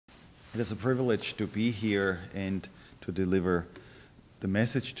It is a privilege to be here and to deliver the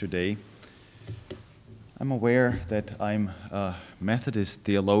message today. I'm aware that I'm a Methodist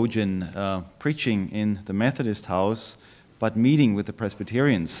theologian preaching in the Methodist house, but meeting with the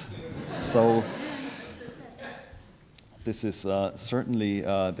Presbyterians. So this is certainly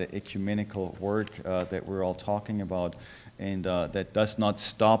the ecumenical work that we're all talking about, and that does not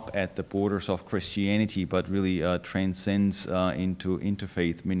stop at the borders of Christianity, but really transcends into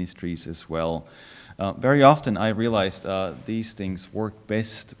interfaith ministries as well. Very often I realized these things work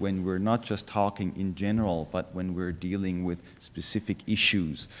best when we're not just talking in general, but when we're dealing with specific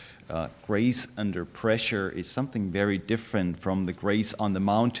issues. Grace under pressure is something very different from the grace on the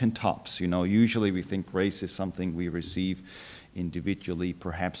mountaintops. You know, usually we think grace is something we receive individually,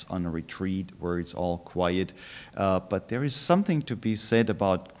 perhaps on a retreat where it's all quiet. But there is something to be said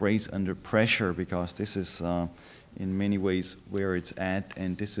about grace under pressure, because this is in many ways where it's at,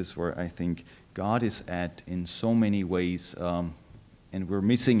 and this is where I think God is at in so many ways, and we're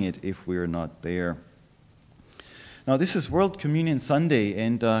missing it if we're not there. Now, this is World Communion Sunday,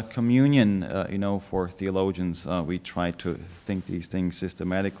 and communion, for theologians, we try to think these things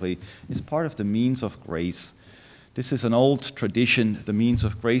systematically, is part of the means of grace. This is an old tradition, the means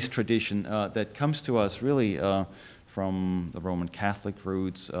of grace tradition, that comes to us really from the Roman Catholic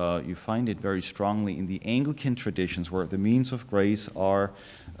roots. You find it very strongly in the Anglican traditions, where the means of grace are,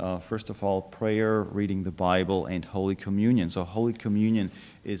 first of all, prayer, reading the Bible, and Holy Communion. So Holy Communion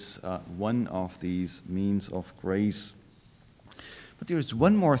is one of these means of grace. But there's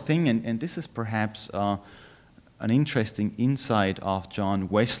one more thing, and this is perhaps an interesting insight of John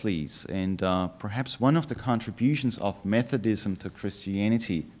Wesley's, and perhaps one of the contributions of Methodism to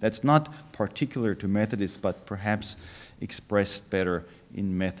Christianity that's not particular to Methodists, but perhaps expressed better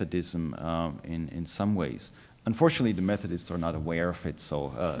in Methodism in some ways. Unfortunately, the Methodists are not aware of it,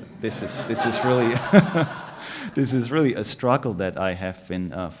 so this is really this is really a struggle that I have been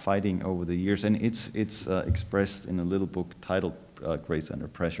fighting over the years, and it's expressed in a little book titled Grace Under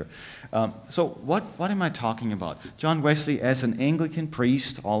Pressure. So what am I talking about? John Wesley, as an Anglican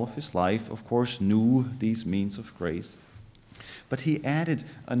priest all of his life, of course, knew these means of grace, but he added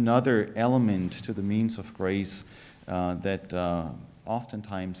another element to the means of grace that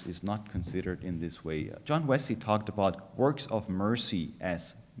oftentimes is not considered in this way. John Wesley talked about works of mercy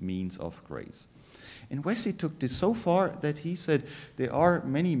as means of grace. And Wesley took this so far that he said there are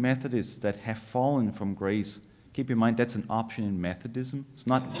many Methodists that have fallen from grace. Keep in mind, that's an option in Methodism. It's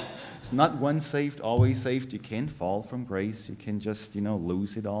not once saved, always saved. You can fall from grace. You can just,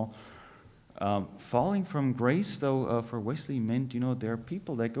 lose it all. Falling from grace, though, for Wesley meant, there are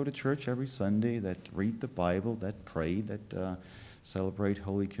people that go to church every Sunday, that read the Bible, that pray, that celebrate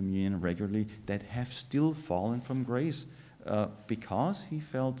Holy Communion regularly, that have still fallen from grace because he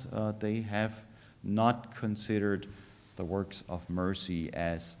felt they have not considered the works of mercy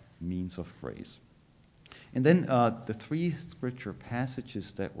as means of grace. And then the three scripture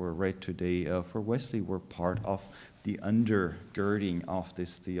passages that were read today for Wesley were part of the undergirding of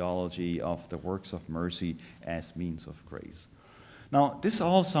this theology of the works of mercy as means of grace. Now, this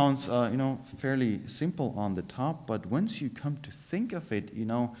all sounds, fairly simple on the top, but once you come to think of it,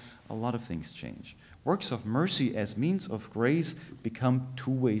 a lot of things change. Works of mercy as means of grace become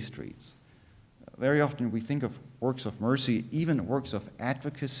two-way streets. Very often we think of works of mercy, even works of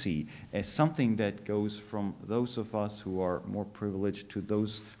advocacy, as something that goes from those of us who are more privileged to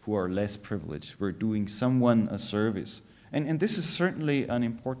those who are less privileged. We're doing someone a service. And this is certainly an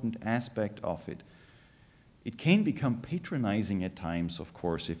important aspect of it. It can become patronizing at times, of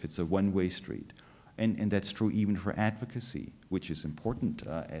course, if it's a one-way street. And that's true even for advocacy, which is important,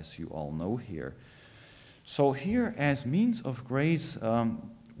 as you all know here. So here, as means of grace,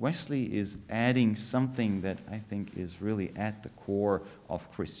 Wesley is adding something that I think is really at the core of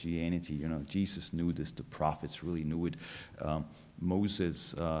Christianity. Jesus knew this, the prophets really knew it.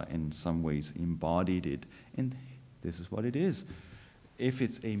 Moses, in some ways, embodied it. And this is what it is. If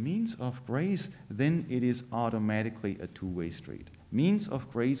it's a means of grace, then it is automatically a two-way street. Means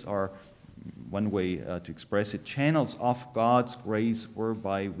of grace are, one way to express it, channels of God's grace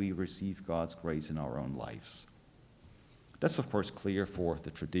whereby we receive God's grace in our own lives. That's, of course, clear for the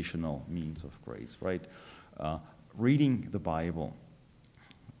traditional means of grace, right? Reading the Bible.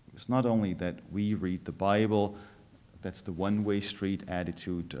 It's not only that we read the Bible, that's the one-way street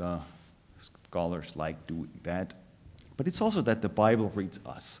attitude. Scholars like doing that. But it's also that the Bible reads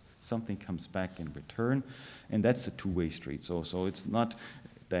us. Something comes back in return, and that's a two-way street. So it's not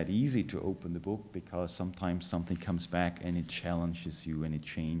that easy to open the book, because sometimes something comes back and it challenges you and it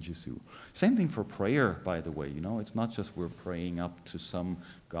changes you. Same thing for prayer, by the way. You know, it's not just we're praying up to some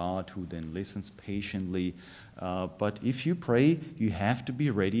God who then listens patiently, but if you pray, you have to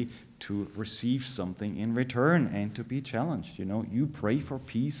be ready to receive something in return and to be challenged. You know, you pray for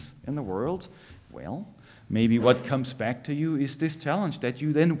peace in the world. Well, maybe what comes back to you is this challenge that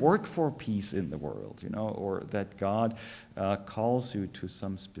you then work for peace in the world, you know, or that God calls you to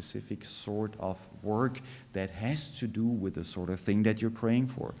some specific sort of work that has to do with the sort of thing that you're praying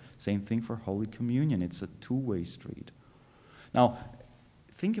for. Same thing for Holy Communion. It's a two-way street. Now,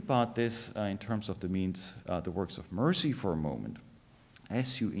 think about this in terms of the works of mercy for a moment.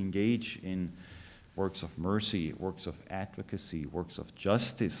 As you engage in works of mercy, works of advocacy, works of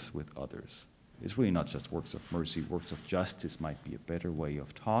justice with others, it's really not just works of mercy, works of justice might be a better way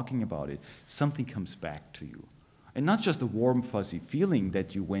of talking about it. Something comes back to you. And not just a warm, fuzzy feeling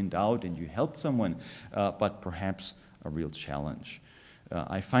that you went out and you helped someone, but perhaps a real challenge.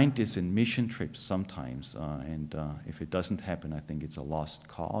 I find this in mission trips sometimes, and if it doesn't happen, I think it's a lost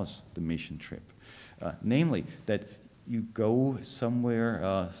cause, the mission trip. Namely, that you go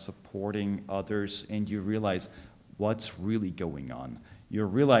somewhere supporting others and you realize what's really going on. You're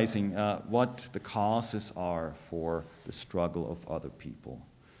realizing what the causes are for the struggle of other people.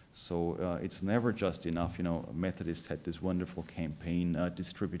 So it's never just enough, you know, Methodists had this wonderful campaign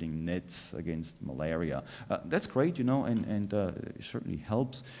distributing nets against malaria. That's great, you know, and it certainly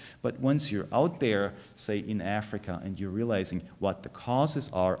helps. But once you're out there, say in Africa, and you're realizing what the causes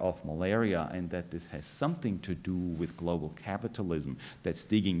are of malaria and that this has something to do with global capitalism that's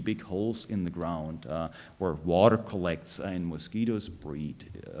digging big holes in the ground where water collects and mosquitoes breed,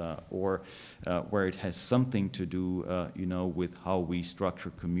 or where it has something to do, you know, with how we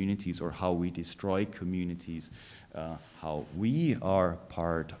structure communities or how we destroy communities, how we are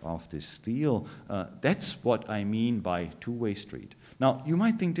part of this deal. That's what I mean by two-way street. Now, you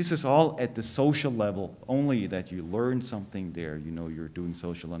might think this is all at the social level, only that you learn something there, you know, you're doing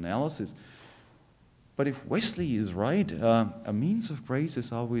social analysis. But if Wesley is right, a means of grace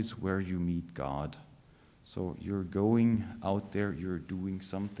is always where you meet God. So you're going out there, you're doing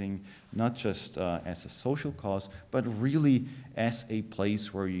something, not just as a social cause, but really as a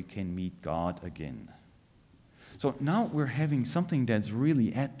place where you can meet God again. So now we're having something that's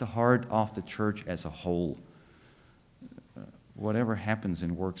really at the heart of the church as a whole. Whatever happens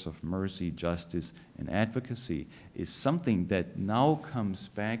in works of mercy, justice, and advocacy is something that now comes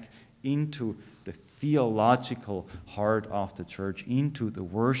back into the theological heart of the church, into the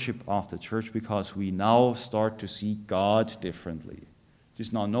worship of the church, because we now start to see God differently.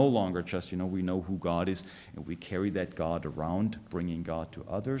 It's now no longer just, you know, we know who God is and we carry that God around, bringing God to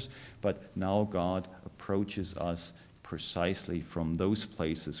others, but now God approaches us precisely from those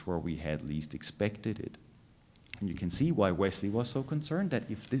places where we had least expected it. And you can see why Wesley was so concerned that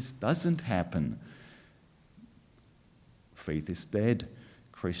if this doesn't happen, faith is dead.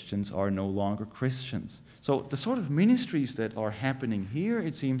 Christians are no longer Christians. So the sort of ministries that are happening here,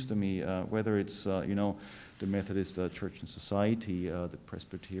 it seems to me, whether it's, you know, the Methodist Church and Society, the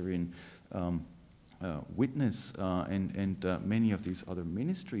Presbyterian Witness, and many of these other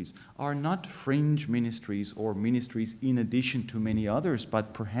ministries are not fringe ministries or ministries in addition to many others,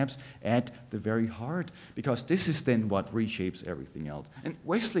 but perhaps at the very heart, because this is then what reshapes everything else. And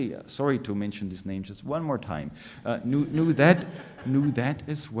Wesley, sorry to mention this name just one more time, knew that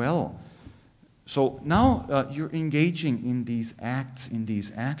as well. So now you're engaging in these acts, in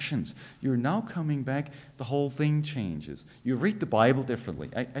these actions. You're now coming back, the whole thing changes. You read the Bible differently.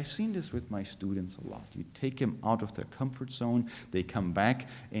 I've seen this with my students a lot. You take them out of their comfort zone, they come back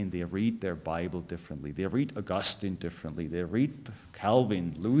and they read their Bible differently. They read Augustine differently. They read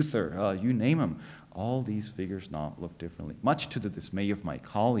Calvin, Luther, you name them. All these figures now look differently, much to the dismay of my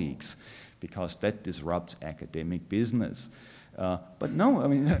colleagues, because that disrupts academic business. But no, I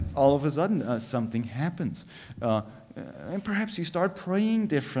mean, all of a sudden something happens. And perhaps you start praying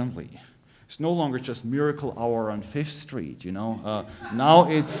differently. It's no longer just miracle hour on 5th Street, you know. Now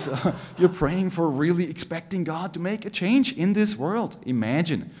it's, you're praying for really expecting God to make a change in this world.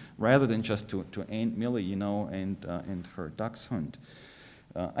 Imagine, rather than just to Aunt Millie, you know, and her dachshund.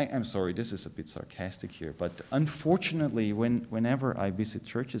 I'm sorry, this is a bit sarcastic here, but unfortunately, whenever I visit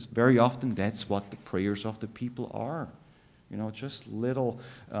churches, very often that's what the prayers of the people are. You know, just little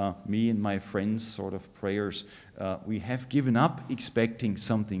me and my friends sort of prayers. We have given up expecting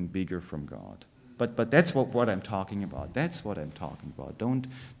something bigger from God. But that's what I'm talking about. That's what I'm talking about.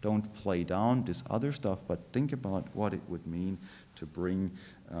 Don't play down this other stuff, but think about what it would mean to bring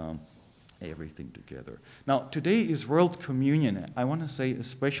everything together. Now, today is World Communion. I want to say a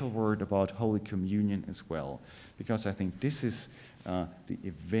special word about Holy Communion as well, because I think this is the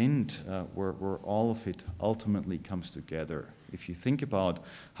event where all of it ultimately comes together. If you think about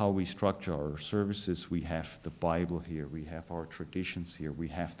how we structure our services, we have the Bible here, we have our traditions here, we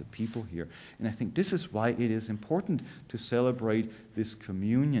have the people here. And I think this is why it is important to celebrate this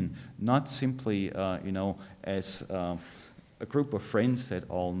communion, not simply, as a group of friends that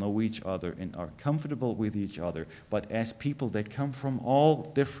all know each other and are comfortable with each other, but as people that come from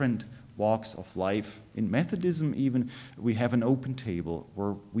all different walks of life. In Methodism even, we have an open table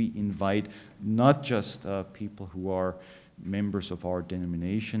where we invite not just people who are members of our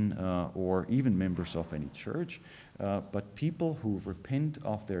denomination or even members of any church, but people who repent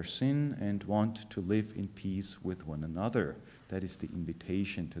of their sin and want to live in peace with one another. That is the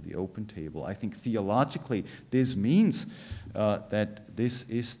invitation to the open table. I think theologically this means that this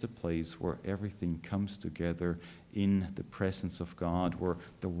is the place where everything comes together in the presence of God, where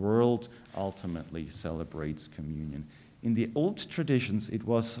the world ultimately celebrates communion. In the old traditions, it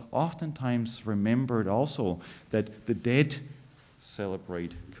was oftentimes remembered also that the dead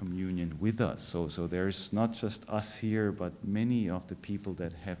celebrate communion with us. So there's not just us here, but many of the people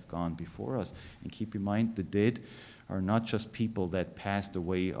that have gone before us. And keep in mind, the dead are not just people that passed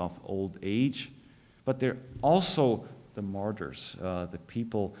away of old age, but they're also the martyrs, the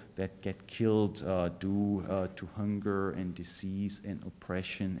people that get killed due to hunger and disease and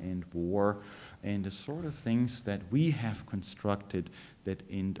oppression and war, and the sort of things that we have constructed that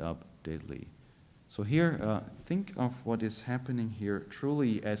end up deadly. So here, think of what is happening here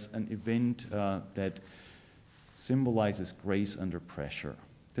truly as an event that symbolizes grace under pressure.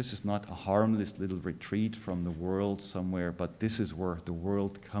 This is not a harmless little retreat from the world somewhere, but this is where the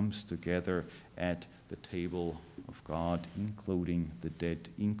world comes together at the table of God, including the dead,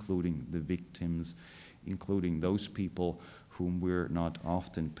 including the victims, including those people whom we're not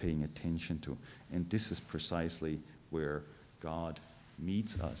often paying attention to. And this is precisely where God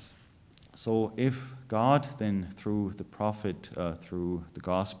meets us. So if God then, through the prophet, through the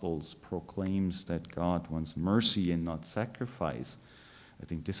Gospels, proclaims that God wants mercy and not sacrifice, I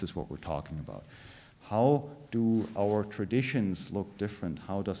think this is what we're talking about. How do our traditions look different?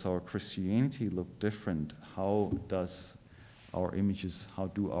 How does our Christianity look different? How do our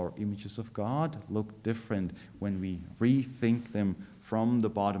images of God look different when we rethink them from the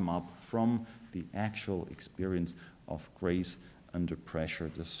bottom up, from the actual experience of grace under pressure,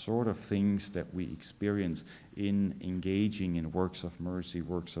 the sort of things that we experience in engaging in works of mercy,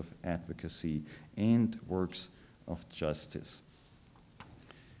 works of advocacy, and works of justice.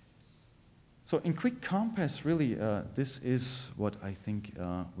 So in quick compass, really, this is what I think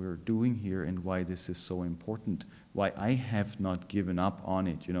we're doing here and why this is so important, why I have not given up on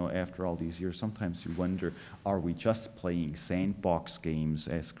it. You know, after all these years, sometimes you wonder, are we just playing sandbox games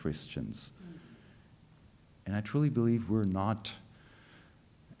as Christians? And I truly believe we're not.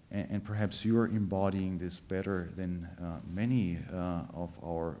 And perhaps you're embodying this better than many of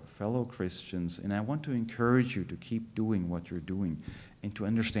our fellow Christians. And I want to encourage you to keep doing what you're doing and to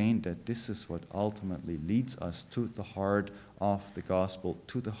understand that this is what ultimately leads us to the heart of the gospel,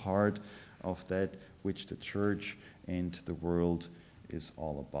 to the heart of that which the church and the world is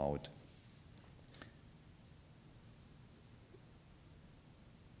all about.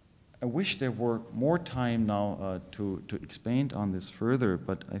 I wish there were more time now to expand on this further,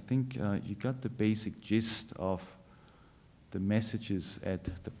 but I think you got the basic gist of the messages at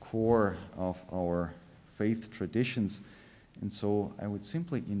the core of our faith traditions. And so I would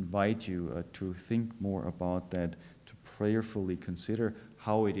simply invite you to think more about that, to prayerfully consider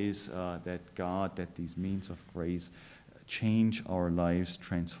how it is that these means of grace change our lives,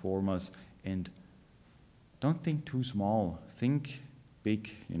 transform us, and don't think too small. Think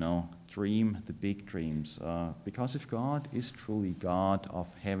big, dream the big dreams. Because if God is truly God of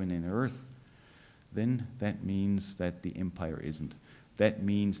heaven and earth, then that means that the empire isn't. That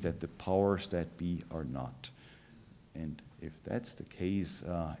means that the powers that be are not. And if that's the case,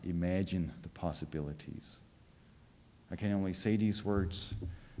 imagine the possibilities. I can only say these words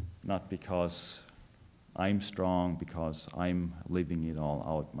not because I'm strong, because I'm living it all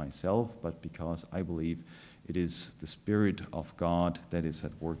out myself, but because I believe it is the Spirit of God that is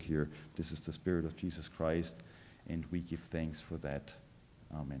at work here. This is the Spirit of Jesus Christ, and we give thanks for that.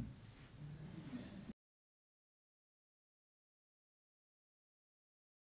 Amen.